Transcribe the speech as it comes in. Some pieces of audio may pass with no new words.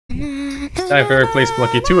It's time for Play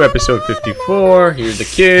Spelunky 2, episode 54. Here's the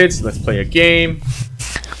kids. Let's play a game.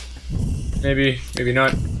 Maybe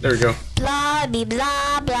not. There we go. Blah,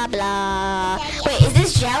 blah, blah, blah. Wait, is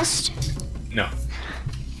this Joust? No.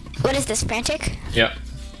 What is this, Frantic? Yeah.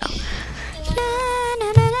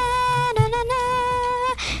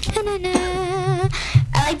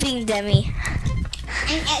 I like being Demi.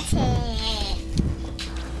 I'm Etienne.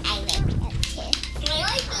 I like Etienne. I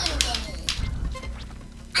like being Demi.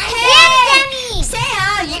 I'm Demi! Say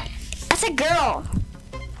hi! That's a girl.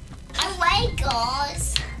 I like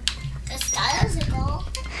girls. Because Skylar's a girl.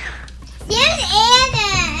 There's Anna!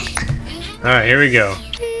 Alright, here we go.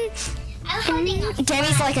 I'm holding a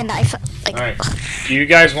Demi's like a knife. Like, Alright. Do you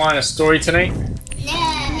guys want a story tonight?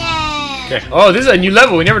 No. Okay. Oh, this is a new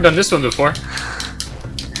level. We've never done this one before.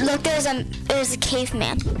 look, there's a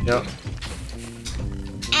caveman. Yep.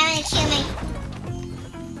 I'm gonna kill my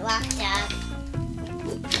locked up.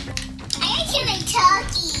 I'm gonna kill my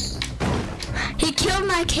turkey. He killed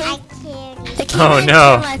my cave. The Oh, caveman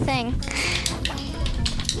no. killed my thing.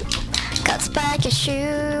 Got spiky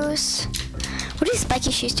shoes. What do these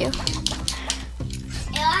spiky shoes do? It'll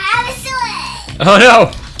have a sword. Oh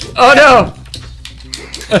no! Oh no!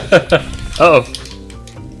 Uh-oh.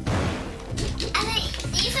 I think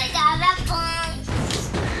you forgot about bombs.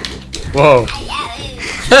 Whoa. I got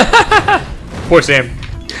it. Poor Sam.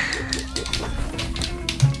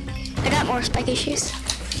 I got more spiky shoes.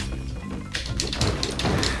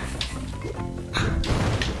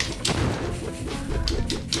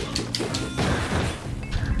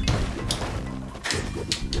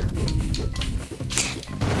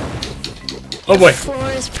 Oh boy. The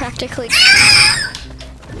floor is practically.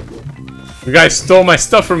 You guys stole my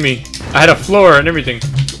stuff from me. I had a floor and everything.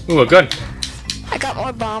 Ooh, a gun. I got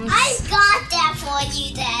more bombs. I got that for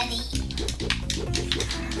you, Daddy.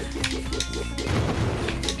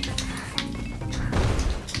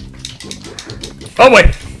 Oh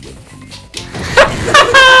boy.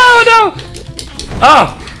 Oh no!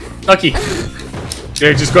 Oh! Lucky.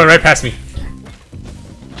 They're just going right past me.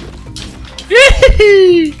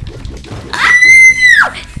 Yee!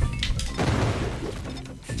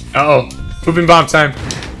 Uh-oh. Pooping bomb time.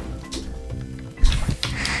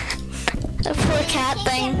 The poor cat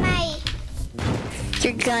thing. My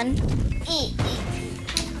Your gun.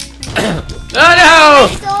 Oh no!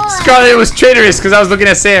 Scarlet was traitorous because I was looking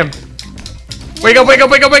at Sam. Wake up, wake up,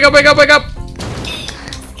 wake up, wake up, wake up, wake up!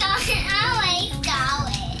 Scarlet, I like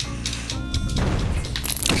Scarlet.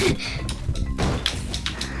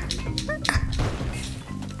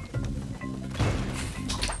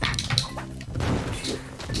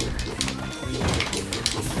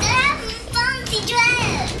 Fancy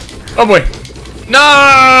dress. Oh boy.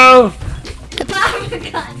 No! The power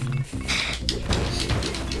gun.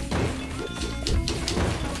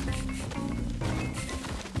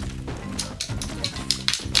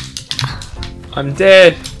 I'm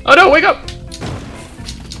dead. Oh no, wake up!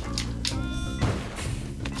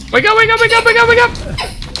 Wake up, wake up, wake up, wake up, wake up!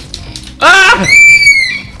 Ah!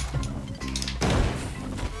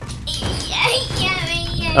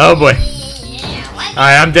 Oh boy.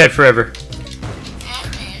 Alright, I'm dead forever.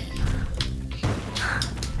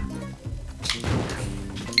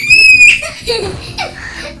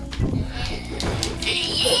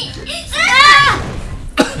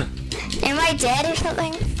 Am I dead or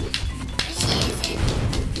something?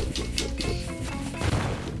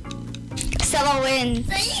 Stella wins.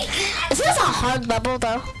 This is a hard level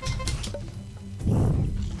though.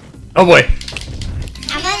 Oh boy.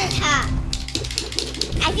 I'm on the top.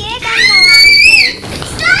 I feel like I'm the wrong place.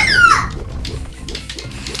 Stop!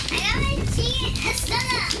 I don't see a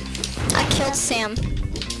stop. I killed Sam.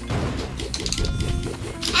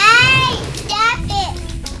 Hey, stop it.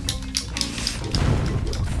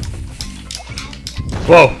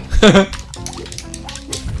 Whoa. Where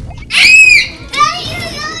are you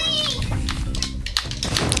going?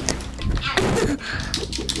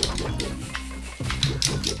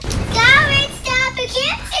 Garrett, stop. I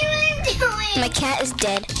can't see what I'm doing. My cat is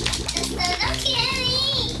dead. So don't kill me.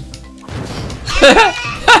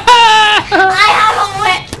 I have a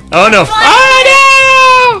whip. Oh no. Oh no!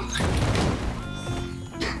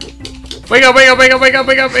 Wake up, wake up, wake up, wake up,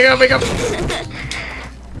 wake up, wake up, wake up.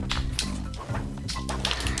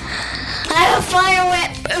 I have a fire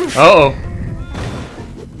whip. Oof. Uh-oh.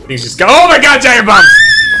 Things just go. Oh my god, giant bombs!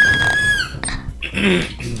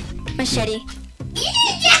 Machete. You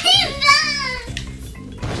need giant bomb.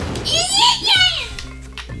 You need giant.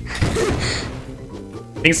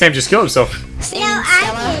 I think Sam just killed himself. Sam, No,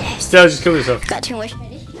 Stella. I did it. Stella just killed herself. Got too much. It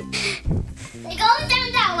goes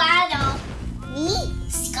down that ladder. Me,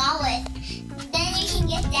 Scarlet. Then you can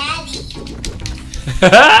get that.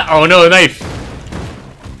 Oh no, a knife.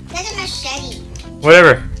 That's a machete.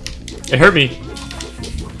 Whatever. It hurt me.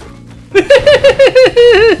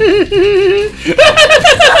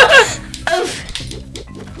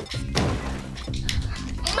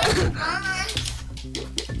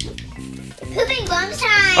 Pooping bombs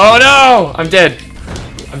time. Oh no! I'm dead.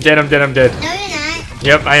 I'm dead. No, you're not.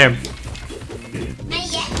 Yep, I am. Not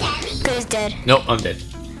yet, Daddy. Good is dead. Nope, I'm dead.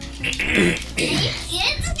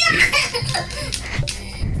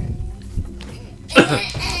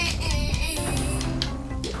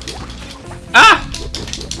 Ah!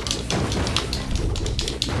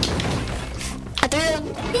 I threw him.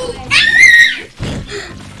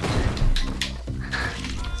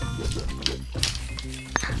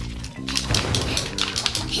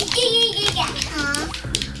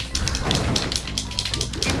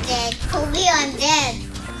 I'm dead. Kobe, I'm dead.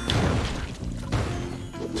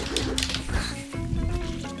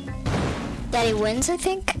 Daddy wins, I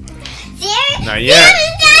think. There? Not yet.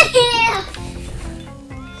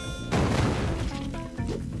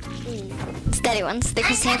 It's Daddy wins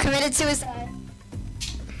because Sam committed suicide.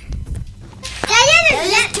 Daddy's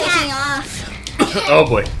Daddy's taking off. Oh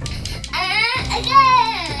boy.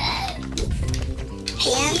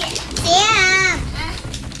 Sam.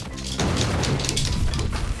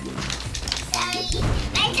 Sorry,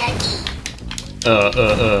 my turkey.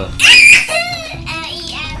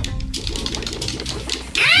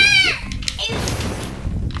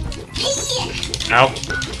 Ow.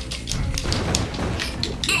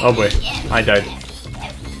 Oh boy. I died.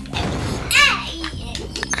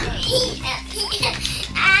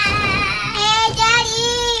 Hey, Daddy,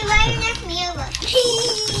 why you knock me over?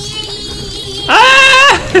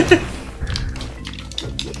 Ah!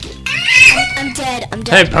 I'm dead. I'm I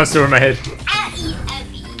dead. bounced over my head.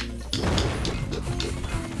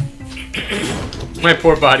 My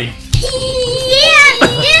poor body.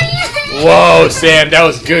 Whoa, Sam, that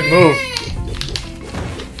was a good move.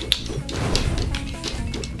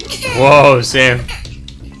 Whoa, Sam.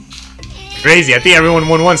 Crazy. I think everyone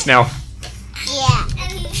won once now. Yeah.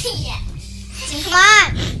 Come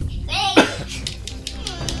on.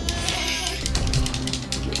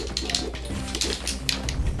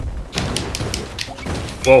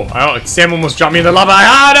 Whoa, Sam almost dropped me in the lava.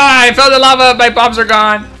 Oh no, I fell in the lava. My bombs are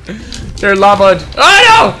gone. They're lava. Oh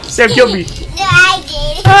no! Sam killed me. No, I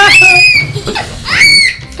did.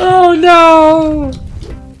 Oh no!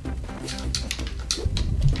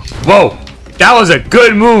 Whoa, that was a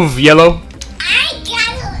good move, Yellow. I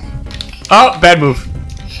got it. Oh, bad move.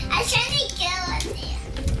 I was trying to kill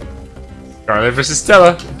him. Scarlet versus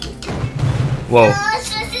Stella. Whoa. Oh,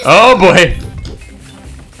 so this is Oh boy.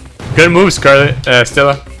 Good move, Scarlet.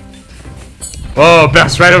 Stella. Whoa,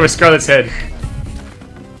 bounced right over Scarlet's head.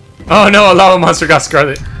 Oh no, a lava monster got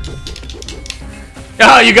Scarlet.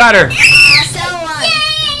 Oh, you got her. Yay!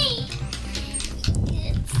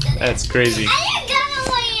 That's crazy. I didn't go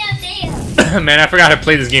away up there. Man, I forgot how to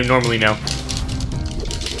play this game normally now.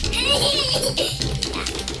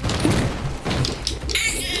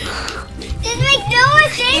 This makes no more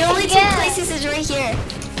sense. The only two places is right here.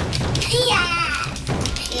 Yeah.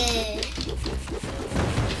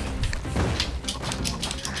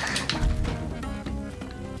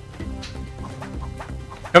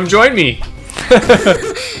 Come join me. We are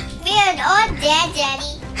all dead,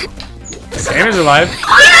 Daddy. Sam is alive.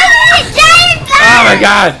 Oh Oh my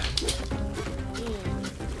god.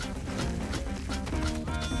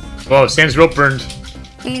 Whoa, Sam's rope burned.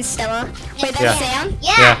 You mean Stella? Wait, that's Yeah. Sam?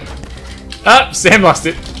 Yeah. Ah, Sam lost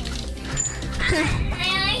it.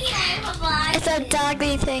 It's a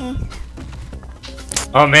doggy thing.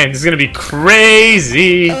 Oh man, this is gonna be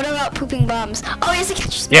crazy. Oh, what about pooping bombs? Oh, yes, I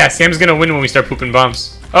catch. Yeah, Sam's gonna win when we start pooping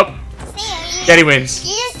bombs. Oh, Daddy wins.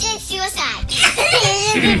 You just did suicide. You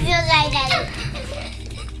just did suicide, Daddy.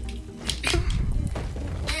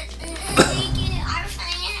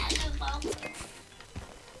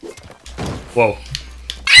 Whoa.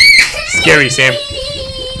 Scary, Sam.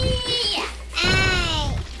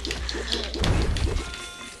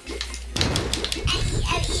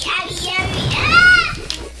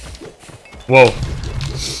 Whoa.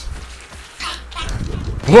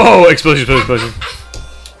 Whoa, explosion, explosion, explosion.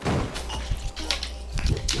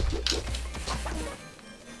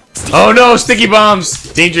 Oh no, sticky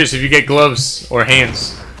bombs! Dangerous if you get gloves or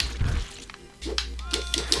hands.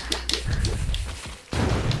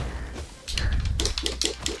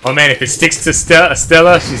 Oh man, if it sticks to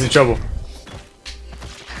Stella, she's in trouble.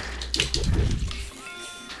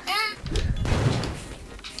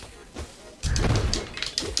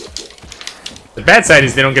 The bad side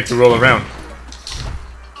is they don't get to roll around.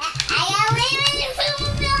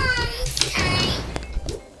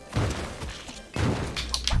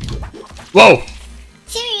 Whoa!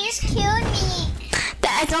 Tim, you just killed me.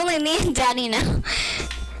 It's only me and Daddy now.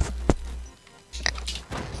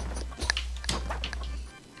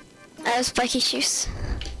 I have spiky shoes.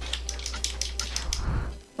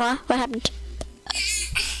 What? What happened?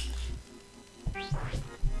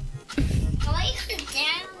 Why you come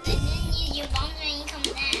down and then use your bombs when you come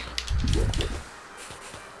down?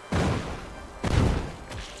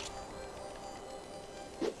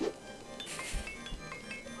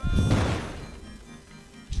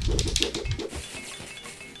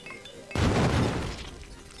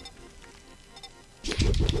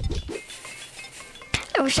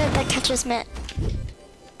 I wish I had that catcher's mitt.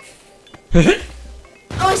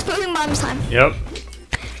 Oh, it's pooping bomb time. Yep.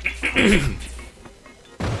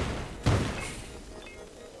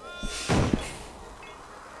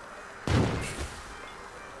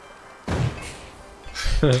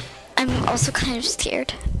 I'm also kind of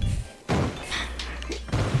scared.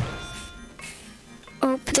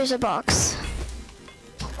 Oh, there's a box.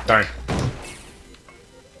 Darn.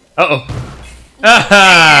 Uh-oh.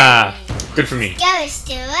 Aha! Good for me. Goes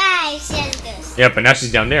to right, says goes. Yeah, but now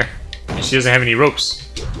she's down there. And she doesn't have any ropes.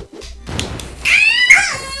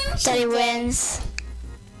 Daddy wins.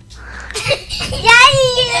 Daddy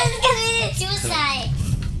just committed suicide.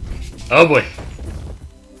 Oh boy.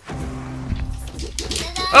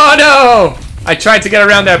 Oh no! I tried to get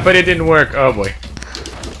around that, but it didn't work. Oh boy.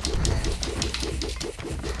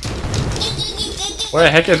 Where the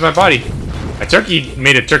heck is my body? A turkey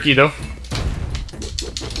made a turkey though.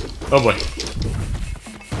 Oh boy.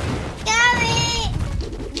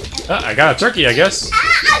 I got a turkey, I guess.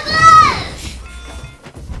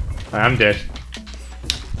 I'm dead.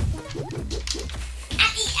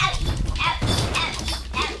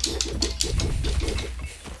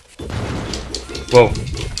 Whoa.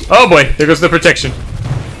 Oh boy, there goes the protection.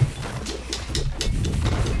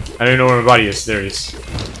 I don't even know where my body is. There it is.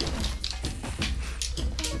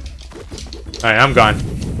 Alright, I'm gone.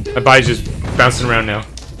 My body's just bouncing around now.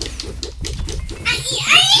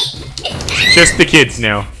 Just the kids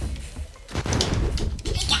now.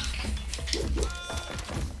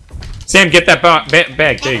 Sam, get that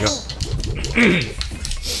bag. There you go.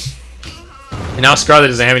 And now Scarlet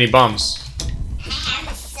doesn't have any bombs.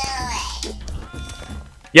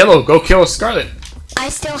 Yellow, go kill Scarlet. I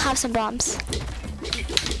still have some bombs.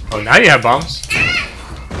 Oh, now you have bombs.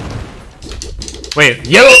 Wait,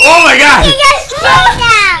 Yellow. Oh my god! You guys now.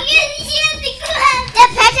 The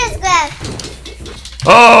precious glove.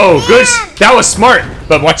 Oh, good. That was smart.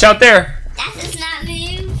 But watch out there. That does not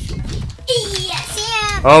move.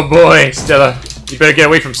 Sam. Oh boy, Stella. You better get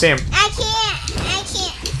away from Sam. I can't.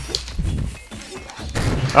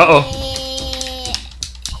 Uh-oh.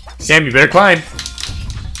 Sam, you better climb.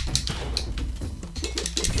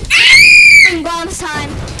 Bombs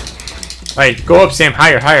time. Alright, go up, Sam.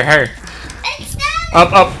 Higher, higher, higher.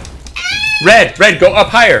 Up, up. Red, go up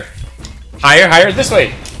higher. Higher, higher, this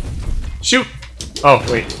way. Shoot. Oh,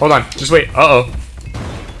 wait, hold on. Just wait. Uh-oh.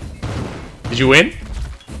 Did you win?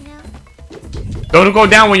 No. Don't go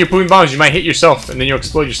down when you're putting bombs. You might hit yourself, and then you'll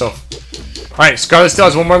explode yourself. Alright, Scarlet still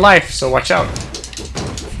has one more life, so watch out.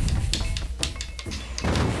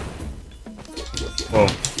 Whoa.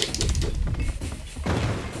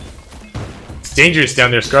 It's dangerous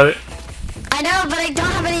down there, Scarlet. I know, but I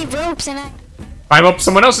don't have any ropes and I... Climb up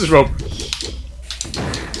someone else's rope.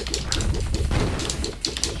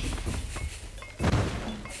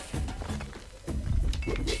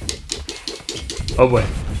 Oh boy.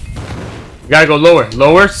 You gotta go lower.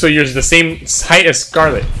 Lower so you're the same height as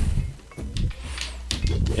Scarlet.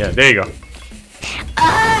 Yeah, there you go.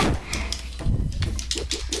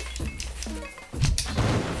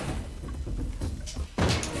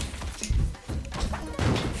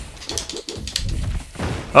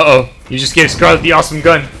 Uh-oh. You just gave Scarlet the awesome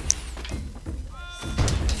gun.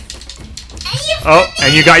 Oh,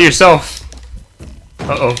 and you got yourself.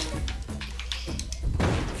 Uh-oh.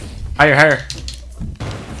 Higher, higher.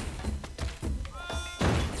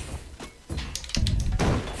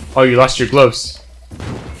 Oh, you lost your gloves.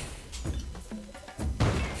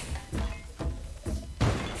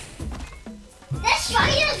 Let's try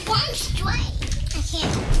your bomb straight. I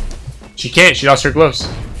can't. She can't. She lost her gloves.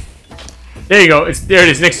 There you go. There it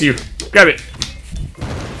is next to you. Grab it.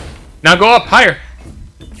 Now go up higher.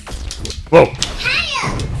 Whoa.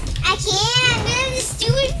 Higher. I can't. There's a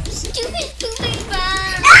stupid pooping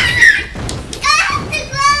bomb. I have the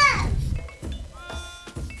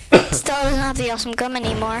glove. Still doesn't have the awesome gum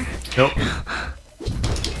anymore. Nope.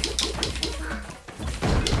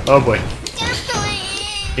 Oh boy.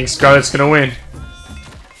 I think Scarlet's gonna win.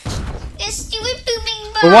 The stupid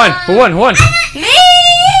pooping bomb. Who won? Who won? Who won? Me!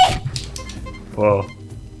 Whoa.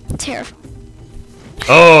 Terrible.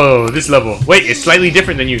 Oh, this level. Wait, it's slightly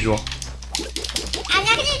different than usual. I'm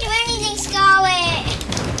not gonna do anything, Scarlet.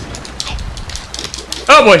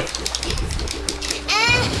 Oh boy.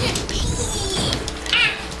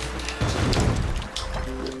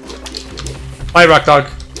 Bye, Rock Dog.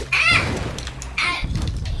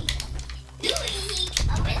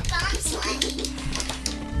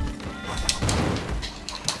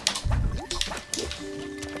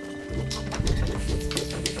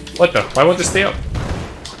 What the? Why won't this stay up?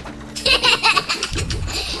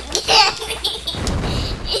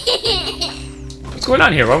 What's going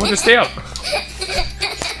on here? Why won't this stay up?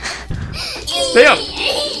 Stay up!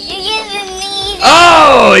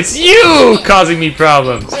 Oh, it's you causing me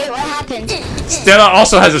problems. Wait, what happened? Stella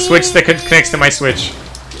also has a switch that connects to my switch.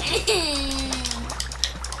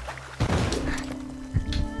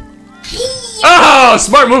 Oh,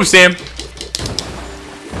 smart move, Sam.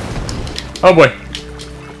 Oh boy.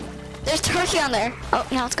 There's turkey on there. Oh,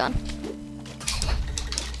 now it's gone.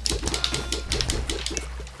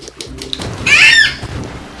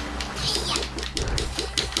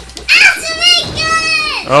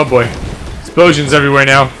 Oh boy. Explosions everywhere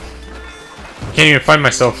now. Can't even find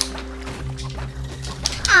myself.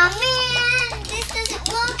 Oh man, this doesn't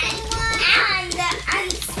work anymore. I'm the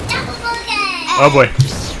unstoppable guy. Oh boy.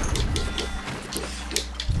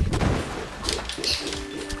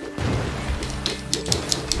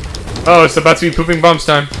 Oh, it's about to be pooping bombs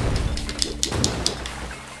time.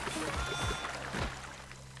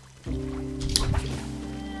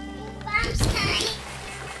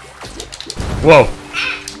 Whoa.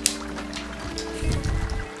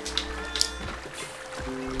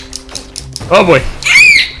 Oh boy.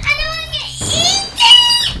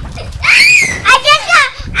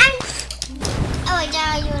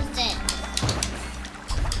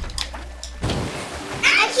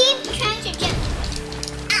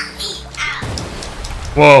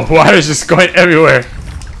 Whoa, water is just going everywhere.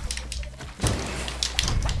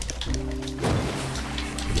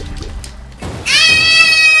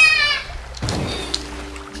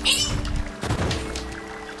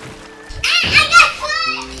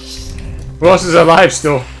 Who else is alive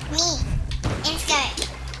still? Me. And Scarlet.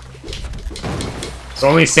 So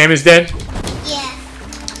only Sam is dead? Yeah.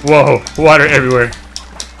 Whoa, water everywhere.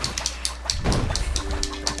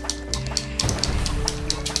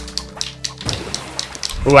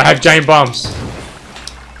 Oh, I have giant bombs.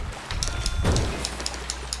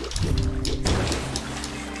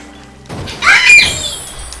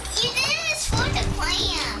 You didn't explode the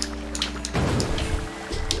plan.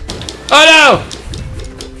 Oh no!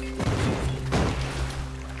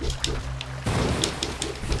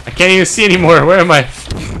 I can't even see anymore. Where am I?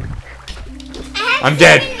 I'm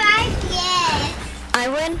dead. I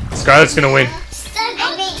win. Scarlet's gonna win.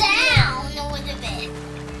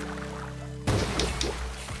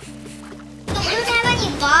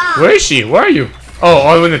 Where is she? Where are you? Oh,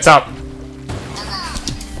 all the way in the top.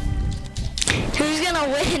 Who's gonna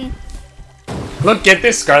win? Look, get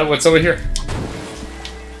this, Scarlet. What's over here?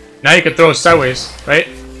 Now you can throw it sideways, right?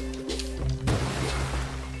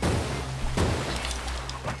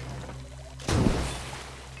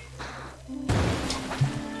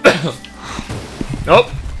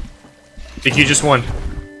 Nope. Think you just won.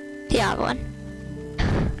 Yeah, I won.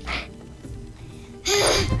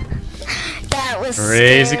 That was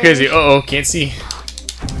Crazy, scary. crazy. Uh-oh, can't see.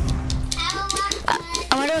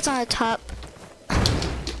 I wonder what's on the top.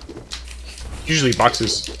 Usually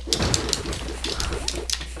boxes.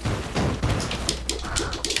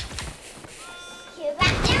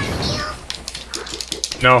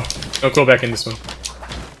 No, don't go back in this one.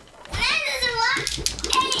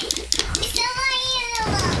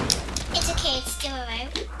 It's okay, it's still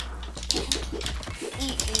alive.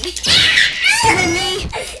 Me,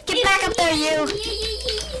 get back up there, you.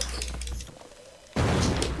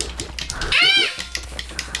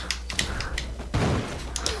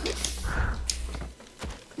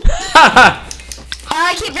 Haha! Oh,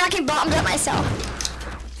 I keep knocking bombs at myself.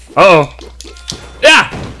 Uh-oh. Yeah!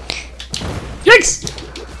 Yikes!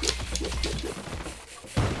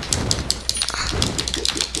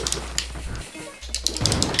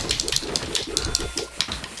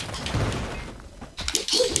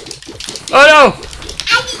 Oh no!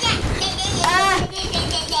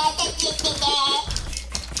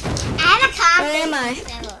 I have a car. Where am I?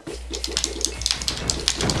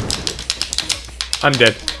 I'm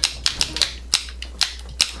dead.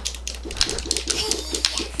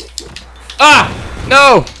 Ah!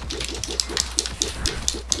 No!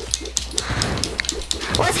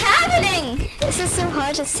 What's happening? This is so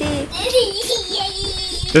hard to see.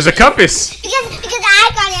 There's a compass. Because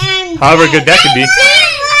I got it. However good that could be.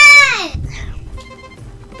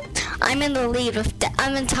 I'm in the lead with.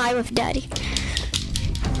 I'm in tie with Daddy.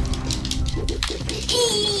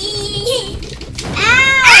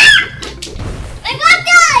 Ah! My block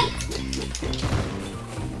died.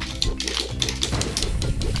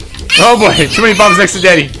 Oh boy, too many bombs next to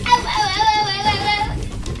Daddy.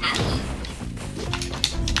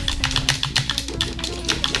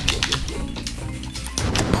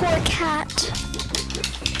 Poor cat.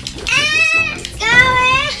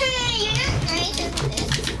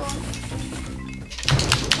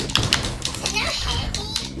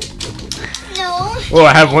 No. Oh,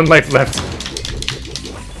 I have one life left.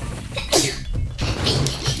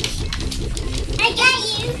 I got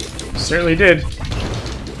you. Certainly did.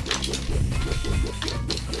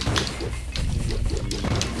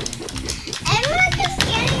 Everyone keeps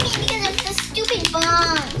scaring me because of the stupid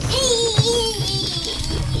bombs.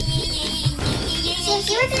 Sam,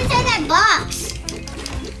 see what's inside that box.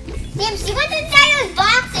 Sam, see what's inside those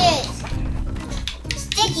boxes.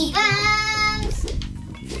 Sticky bombs.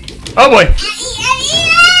 Oh boy.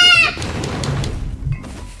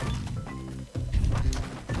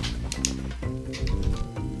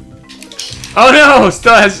 Oh no!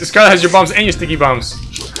 Scarlet has your bombs and your sticky bombs.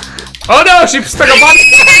 Oh no! She stuck a bomb.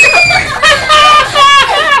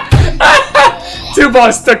 2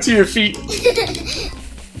 bombs stuck to your feet. Stick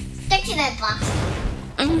to that box.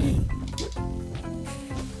 Oh.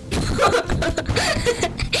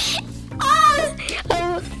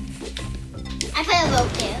 I put a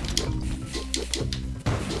rope there.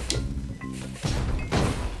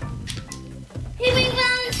 Here we go,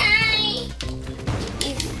 time.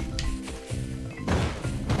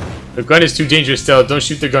 The gun is too dangerous, Stella. Don't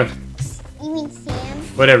shoot the gun. You mean Sam?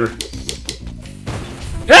 Whatever.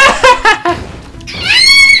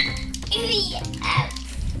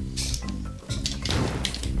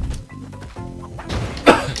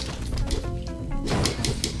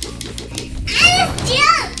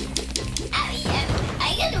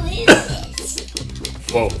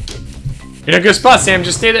 Whoa. You're in a good spot, Sam.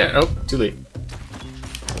 Just stay there. Oh, too late.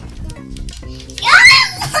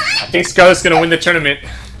 I think Scarlet's gonna win the tournament.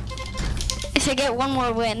 If I get one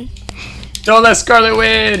more win. Don't let Scarlet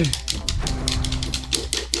win!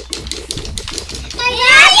 My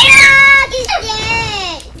dog is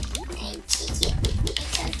dead!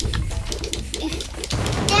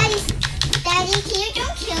 Daddy, can you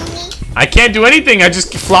don't kill me? I can't do anything. I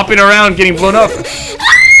just keep flopping around, getting blown up.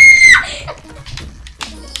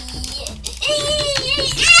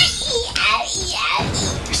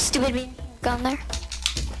 Stupid me gone there.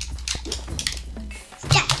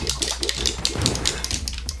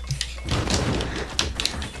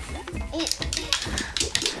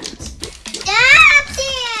 Stop,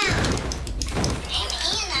 Sam!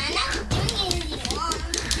 I'm not doing anything wrong.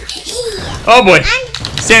 Oh boy.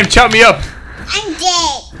 Sam, chop me up. I'm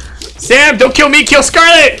dead. Sam, don't kill me. Kill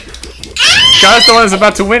Scarlet. Scarlet's the one that's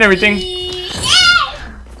about to win everything.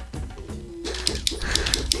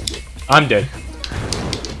 I'm dead.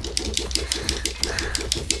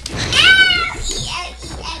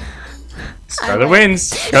 Scarlet wins.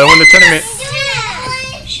 Scarlet won the tournament.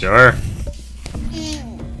 Sure.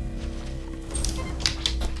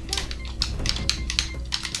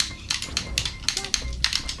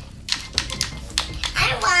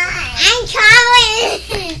 I'm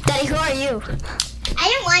Colin. Daddy, who are you? I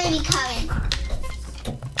don't want to be Colin.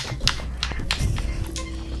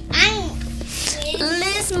 I'm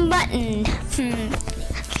Liz Mutton.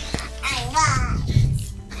 I won.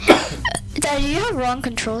 Daddy, do you have wrong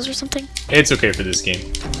controls or something? It's okay for this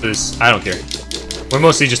game. For this, I don't care. We're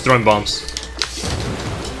mostly just throwing bombs.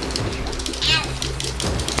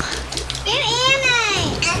 Where am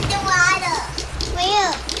I? Underwater.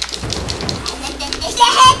 Where?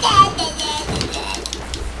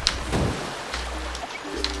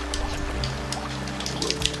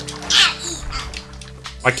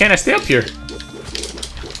 Why can't I stay up here?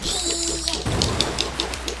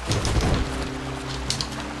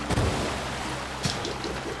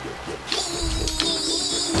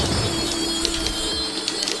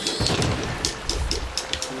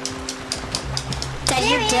 Daddy,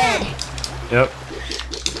 you're dead. Yep.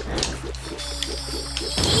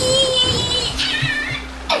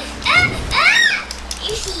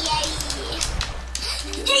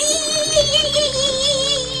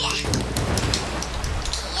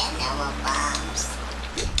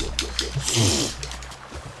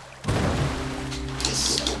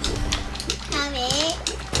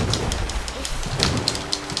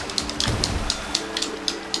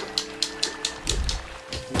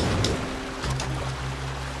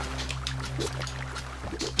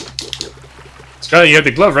 Scarlet, you have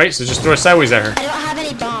the glove, right? So just throw it sideways at her. I don't have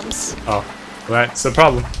any bombs. Oh, well, that's the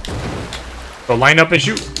problem. So line up and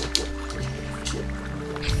shoot.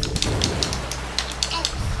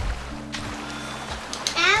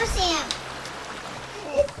 Now, Sam.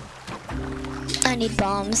 I need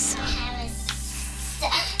bombs.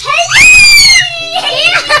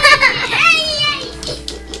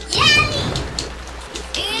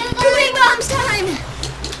 Big bombs time!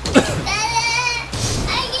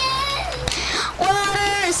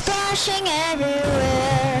 Water splashing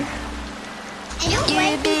everywhere.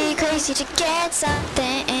 You'd be crazy to get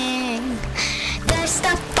something. There's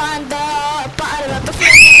stuff on the bottom of the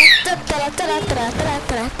floor.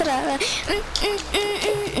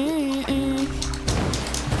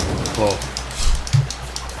 Whoa.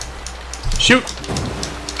 Shoot!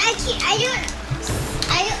 I don't.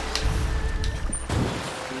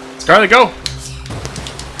 Scarlet, go!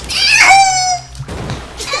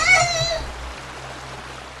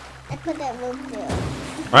 I put that rope there.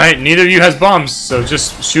 Alright, neither of you has bombs, so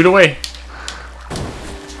just shoot away.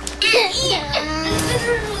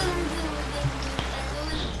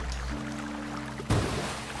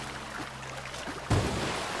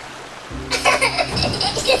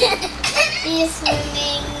 He's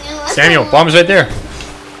swimming. Samuel, bombs right there.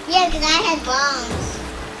 Yeah, because I had bombs.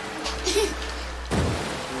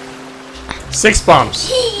 6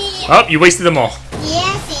 bombs. Oh, you wasted them all.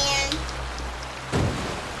 Yeah, Sam.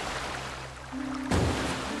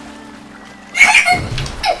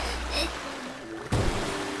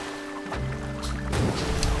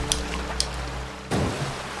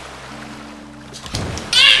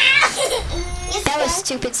 That was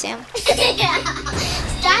stupid, Sam.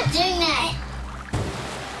 Stop doing that.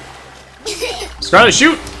 Scarlet,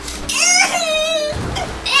 shoot!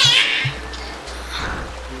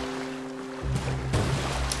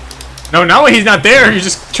 No, now he's not there. You're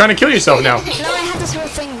just trying to kill yourself now. No, I have this whole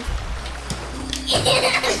thing.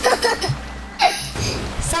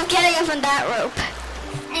 Stop getting up on that rope.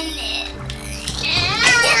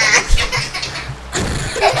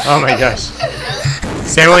 Oh my gosh.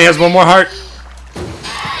 Sam only has one more heart.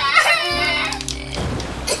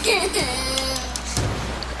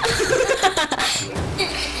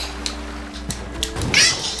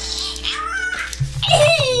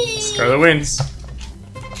 Scarlet wins.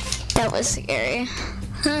 That was scary.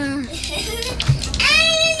 I'm in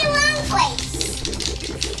the wrong place.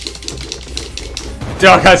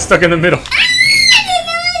 Dog got stuck in the middle. I didn't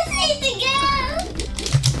know I was to go.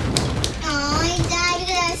 Oh, I died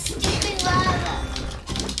because of stupid lava.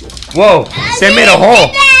 Whoa, Sam made a hole.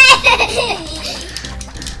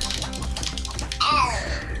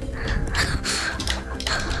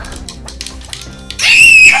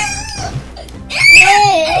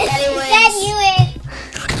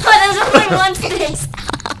 One space.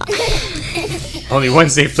 Only one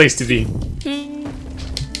safe place to be.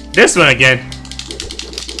 This one again.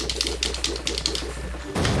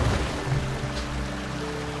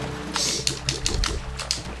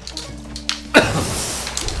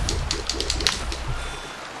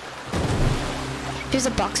 There's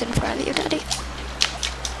a box in front of you, Daddy.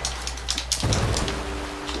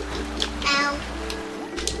 Ow.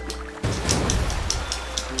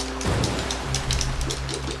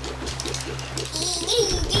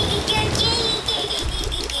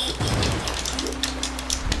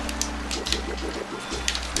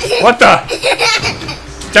 What the?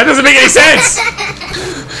 That doesn't make any sense!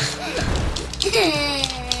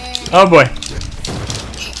 Oh boy.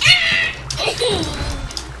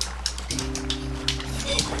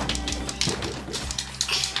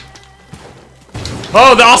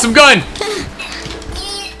 Oh, the awesome gun!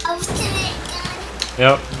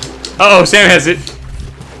 Yep. Uh-oh, Sam has it.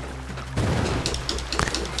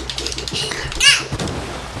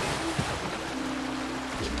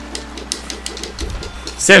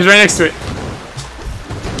 Sam's right next to it.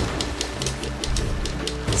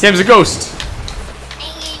 Sam's a ghost.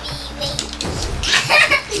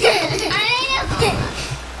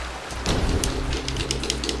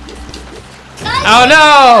 Oh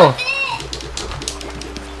no!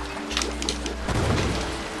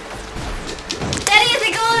 Daddy, is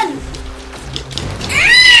it gone?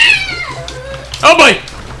 Oh boy!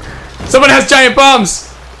 Someone has giant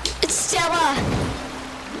bombs! It's Stella.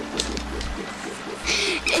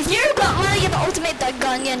 If you're about Mario the Ultimate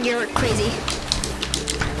gun, then you're crazy.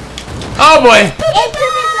 Oh boy!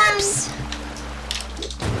 Bombs!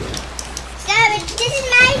 Stop it. This is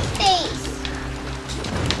my space.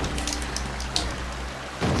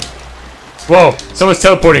 Whoa, someone's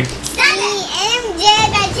teleporting. Stop it. I'm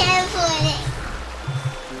dead by teleporting.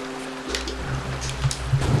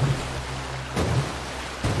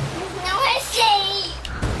 No, I say.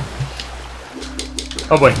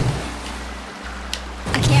 Oh boy.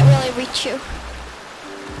 I can't really reach you.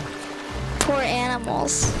 Poor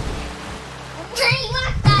animals.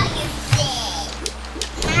 My dog is dead.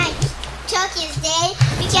 My truck is dead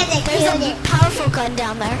because I There's killed a it. powerful gun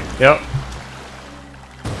down there. Yep.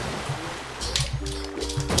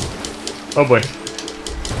 Oh boy.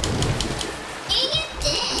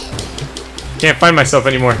 Can't find myself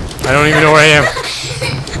anymore. I don't even know where I am.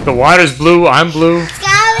 The water's blue. I'm blue.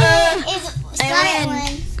 Scarlet is Scarlet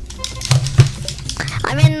one.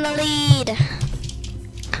 I'm in the lead.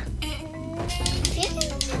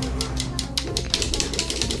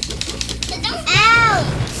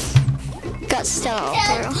 Ouch! Got Stella all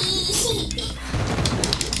through.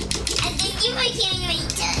 I think you were killing my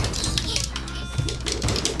turkey.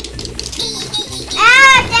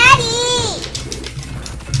 Ah, Daddy!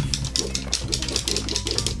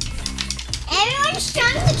 Everyone's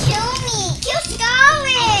trying to kill me. Kill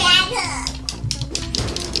Scarlet!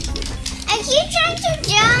 I keep trying to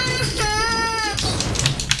jump.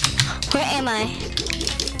 Where am I?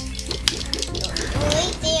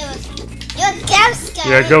 Wait there. You're a ghost, Scarlet.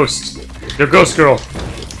 You're a ghost. You're a ghost girl.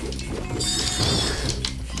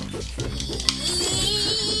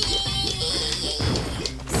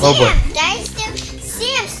 Oh boy.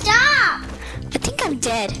 Sam, stop! I think I'm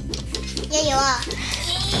dead. Yeah, you are.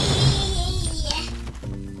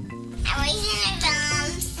 I wasted my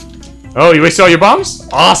bombs. Oh, you wasted all your bombs?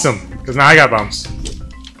 Awesome. Because now I got bombs.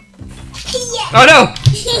 Yeah. Oh no!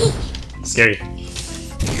 Scary.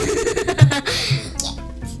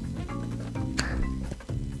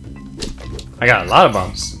 I got a lot of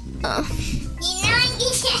bombs. Oh. You know I'm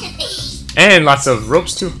getting And lots of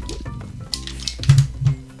ropes too.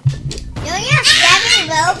 You only have 7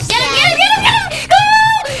 ropes. Get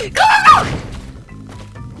him! Go!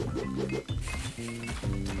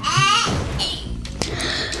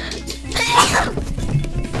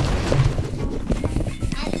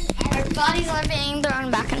 Our bodies are being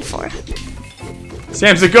thrown back and forth.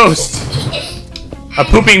 Sam's a ghost. A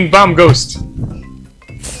pooping bomb ghost.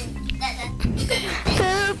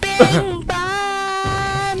 Pooping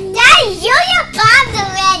bomb! Daddy, use your bombs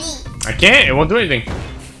already. I can't. It won't do anything.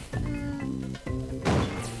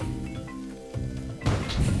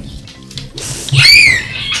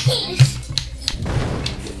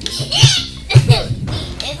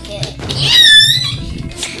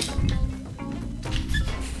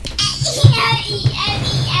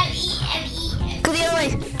 Go the other way.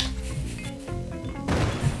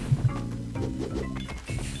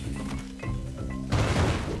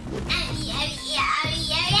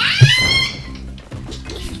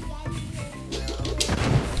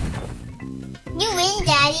 You win,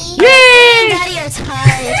 Daddy. Yay! Daddy are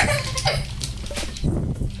tired.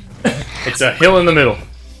 It's a hill in the middle.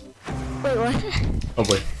 Wait, what? Oh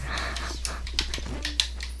boy.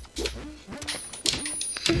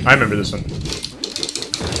 I remember this one.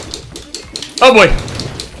 Oh boy!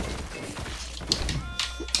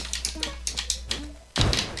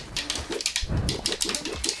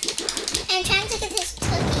 I'm trying to get this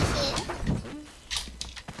cookie here.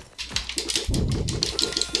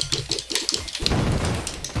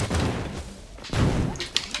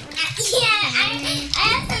 Yeah, I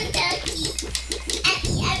have some turkey.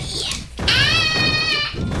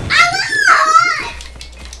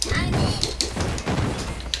 I'm dead.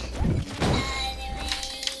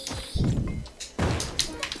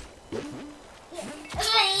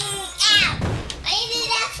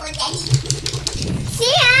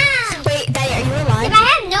 Sam! Wait, Daddy, are you If alive? I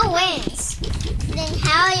have no wings, then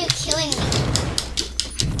how are you killing me?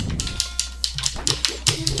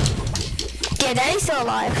 Yeah, Daddy's still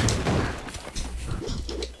alive.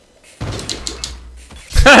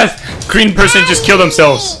 Green person just killed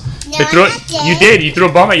themselves. No, They threw I'm it. not dead. You did. You threw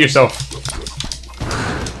a bomb at yourself.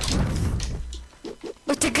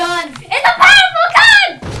 With the gun. It's a powerful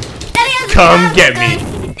gun! Daddy has a Come powerful get gun. me.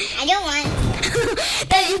 I don't want.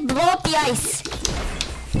 Daddy, just blow up the ice.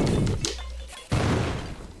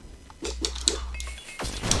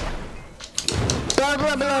 Blow,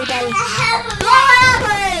 Daddy. Blow it up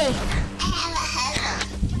already!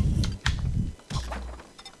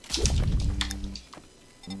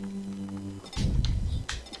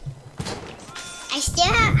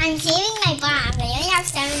 I'm saving my bombs. I only have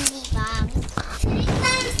 70 bombs.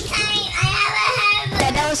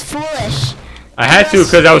 Dad, that was foolish. I had to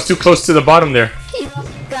because I was too close to the bottom there. He lost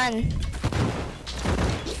the gun.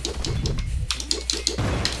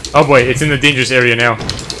 Oh boy, it's in the dangerous area now.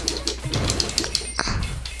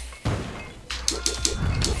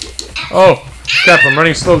 Oh, crap, I'm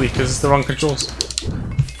running slowly because it's the wrong controls.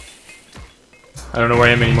 I don't know where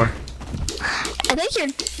I am anymore. I think you're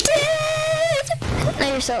dead. No,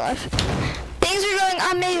 you're still alive. Things were going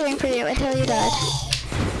amazing for you until you died.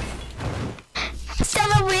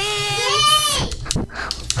 Stella wins!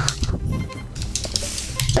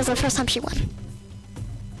 That's the first time she won.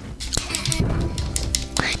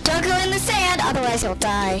 Don't go in the sand, otherwise you'll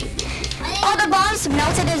die. All the bombs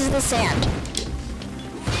melted into the sand.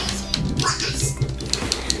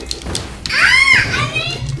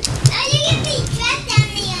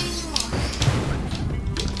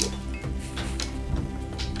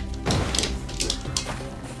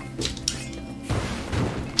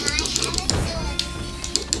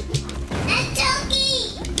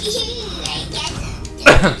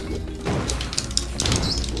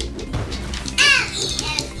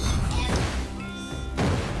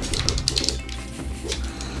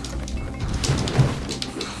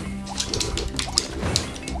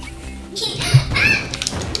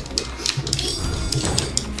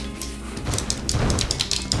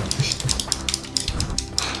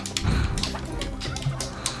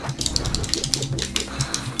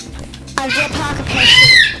 I've got pocket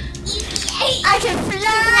parachute. I can fly!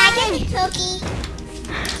 Cookie.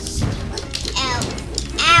 Ow.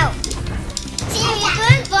 Ow. See, you're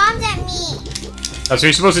throwing bombs at me. That's what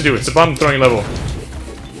you're supposed to do. It's a bomb throwing level.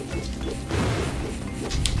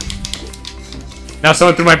 Now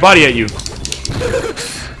someone threw my body at you.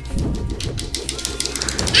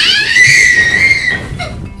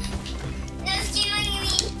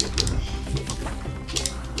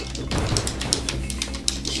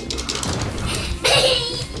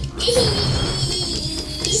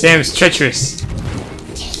 Sam's treacherous.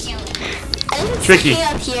 Tricky.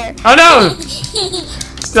 Here. Oh no!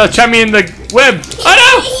 Still trap me in the web. Oh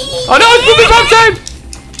no! Oh no! It's pooping bomb time!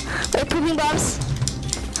 Wait, pooping bombs?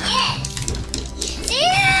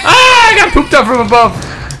 Ah! I got pooped up from above.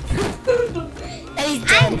 And he's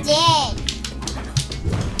dead. I'm dead.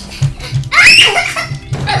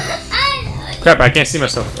 Crap! I can't see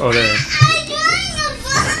myself. Oh there.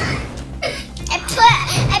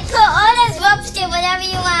 I put all those ropes to whatever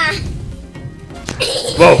you want.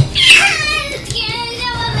 Whoa!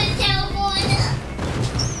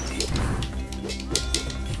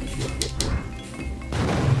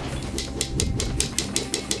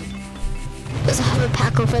 There's a hover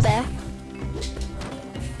pack over there.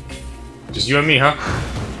 Just you and me, huh?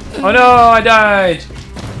 Oh no! I died.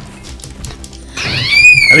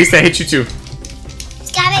 At least I hit you too.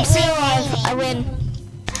 I'm still alive. I win.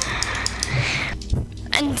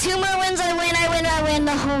 And 2 more wins. I win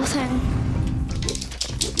the whole thing.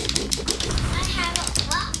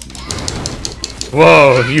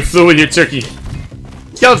 Whoa! You flew with your turkey.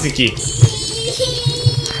 Skeleton key.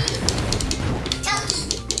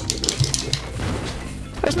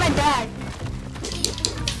 Where's my bag?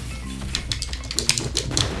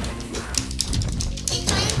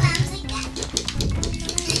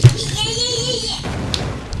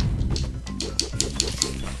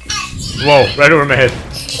 Whoa! Right over my head.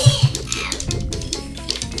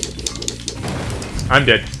 I'm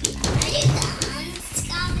dead.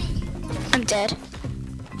 I'm dead.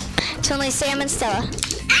 It's only Sam and Stella.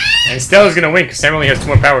 And Stella's gonna win because Sam only has 2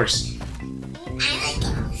 more powers.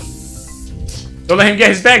 Don't let him get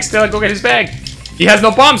his bag, Stella. Go get his bag. He has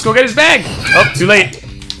no bombs. Go get his bag. Oh, too late.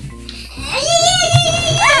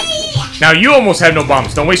 Now you almost have no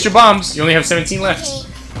bombs. Don't waste your bombs. You only have 17 left.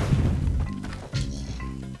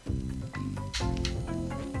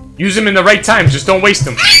 Use them in the right time. Just don't waste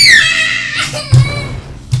them.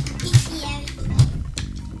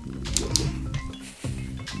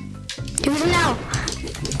 Use them now.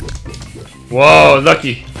 Whoa,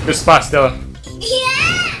 lucky. Good spot, Stella.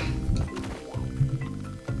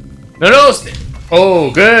 No.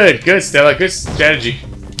 Oh, good. Good, Stella. Good strategy.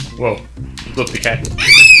 Whoa. Blew up the cat.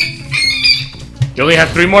 You only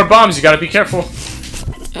have 3 more bombs. You gotta be careful.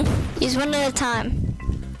 Use one at a time.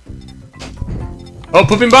 Oh,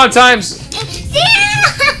 pooping bomb times.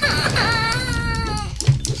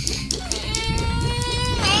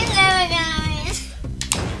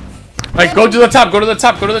 Alright, go to the top. Go to the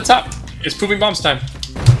top. Go to the top. It's pooping bombs time.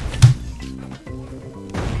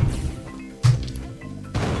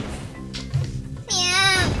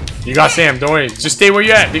 You got Sam. Don't worry. Just stay where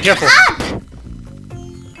you're at. Be careful.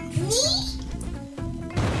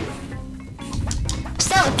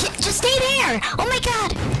 Stella, just stay there. Oh my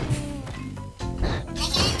god. I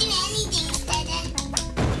can't do anything, Stella.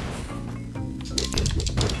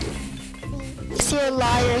 So you're a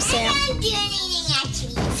liar, Sam. I can't do anything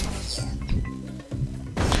actually for you.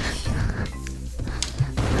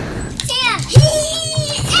 Sam!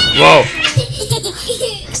 Whoa.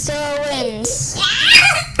 Stella wins.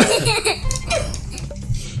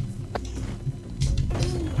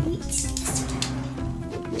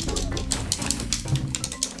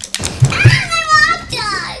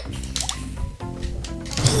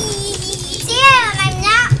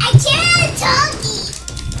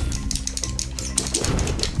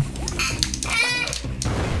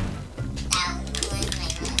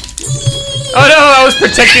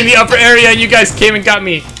 protecting the upper area and you guys came and got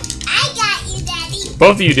me. I got you, Daddy.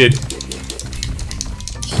 Both of you did.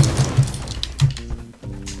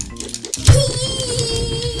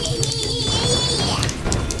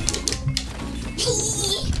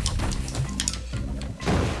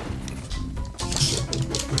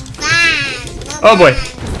 Oh boy,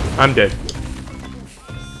 I'm dead.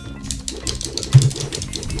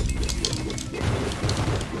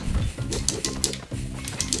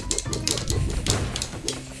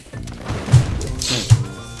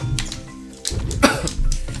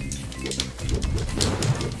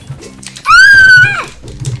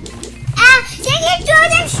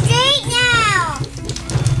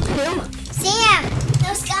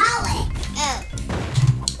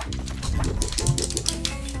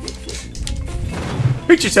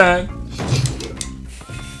 Picture time.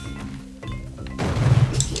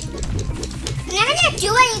 I'm not gonna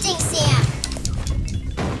do anything, Sam.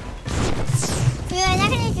 We're not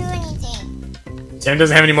gonna do anything. Sam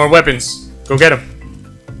doesn't have any more weapons. Go get him.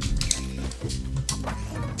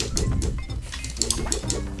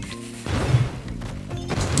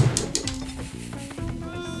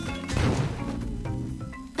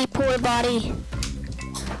 My poor body.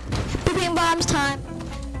 Pooping bombs time.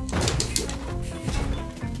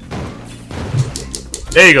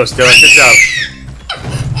 There you go, Stella. Good job.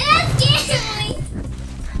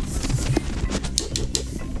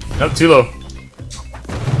 Nope, too low.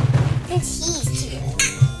 He's too low.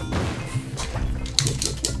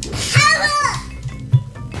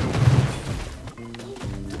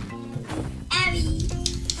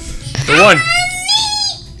 For one.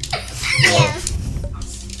 Yeah.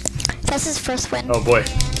 That's his first win. Oh boy.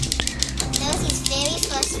 That was his very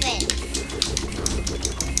first win.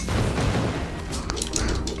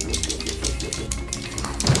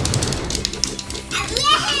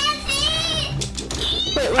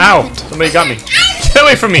 Wait, what Ow! happened? Somebody got me. Get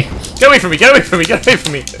away from me! Get away from me! Get away from me! Get away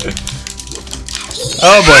from me!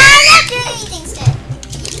 Oh boy. I'm not doing anything, Steph.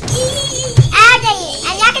 Daddy,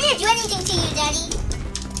 I'm not gonna do anything to you, Daddy.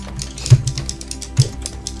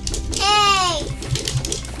 Hey.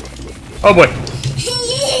 Oh boy.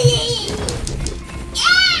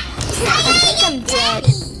 I think I'm dead.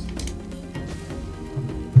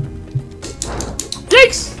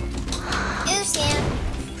 Yikes! Ooh, Sam.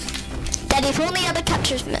 Daddy, if only other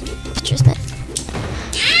pictures meant.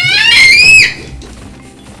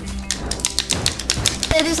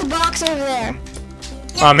 There's a box over there.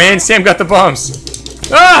 Oh man, Sam got the bombs.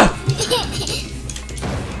 Ah!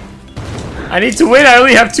 I need to win. I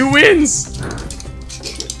only have 2 wins.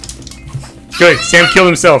 Good. Sam killed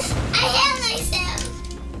himself. I have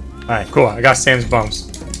myself. Alright, cool. I got Sam's bombs.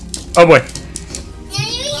 Oh boy. Now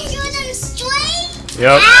you can do them straight.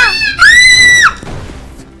 Yep.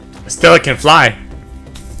 Stella can fly.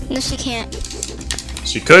 No, she can't.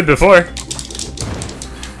 She could before.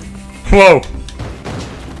 Whoa.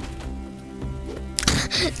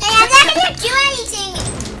 Hey, I'm not gonna do anything.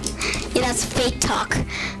 Yeah, that's fake talk.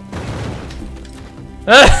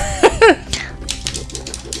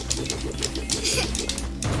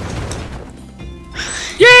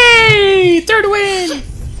 Yay! 3rd win!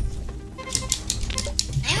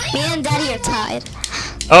 Me and Daddy are tied.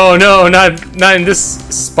 Oh no, not in this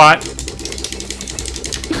spot.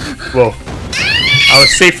 Whoa. I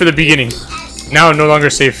was safe for the beginning. Now I'm no longer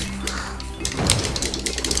safe.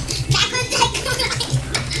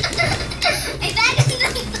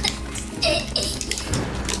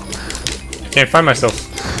 I can't find myself.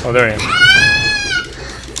 Oh, there I am. I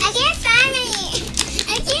can't find me.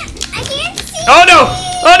 I can't see. Oh no!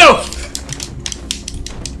 Oh no!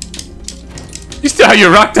 You still have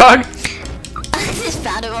your rock dog? I just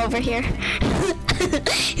found him over here.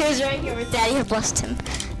 He was right here with Daddy who blessed him.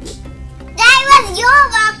 That was your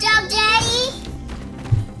rock dog, Daddy.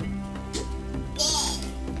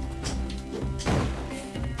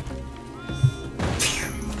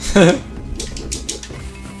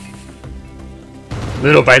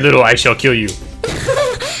 Little by little, I shall kill you.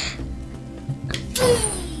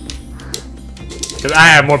 Because I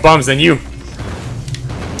have more bombs than you.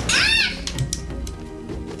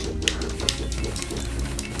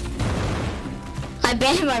 I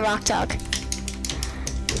abandoned my rock dog.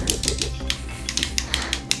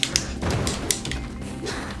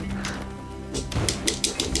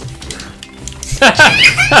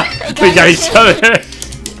 We got each other.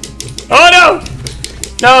 Oh no!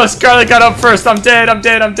 No, Scarlet got up first. I'm dead. I'm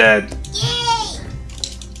dead. I'm dead. Yay!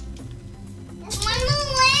 There's one more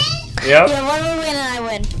win. Yep. Yeah, one more win and I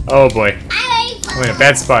win. Oh boy. I already I'm in a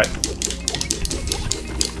bad spot.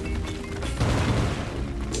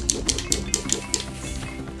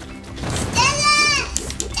 Stella!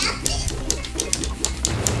 Stop it.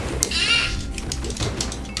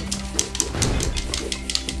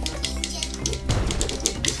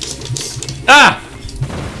 Ah!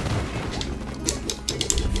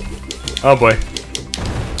 Oh boy.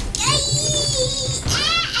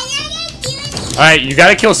 Alright, you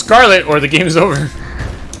gotta kill Scarlet or the game is over.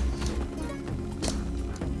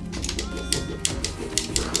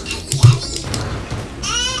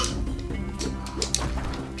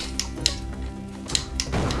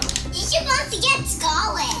 You're supposed to get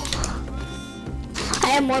Scarlet. I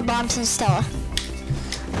have more bombs than Stella.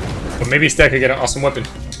 Well, maybe Stella could get an awesome weapon.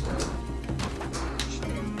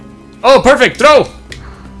 Oh, perfect! Throw!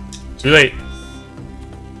 Too late.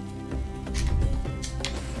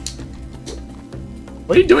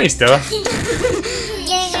 What are you doing, Stella?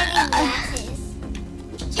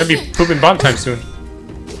 Gonna be pooping bomb time soon.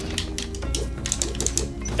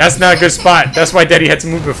 That's not a good spot. That's why Daddy had to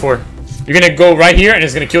move before. You're gonna go right here and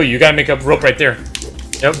it's gonna kill you. You gotta make a rope right there.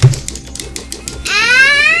 Yep.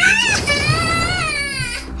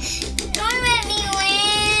 Don't let me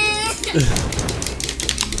win.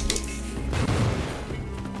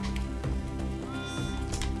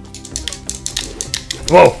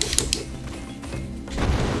 Whoa.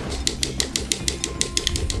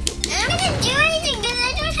 I'm not gonna do anything because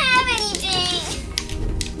I don't have anything.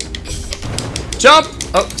 Jump!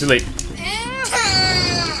 Oh, too late.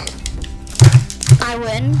 I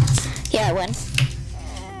win. Yeah, I win.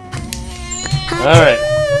 Alright.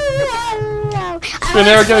 Been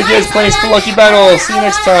there again, guys, playing Spelunky Battle. See you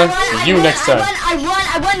next time. See you next time. I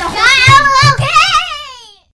won the whole No,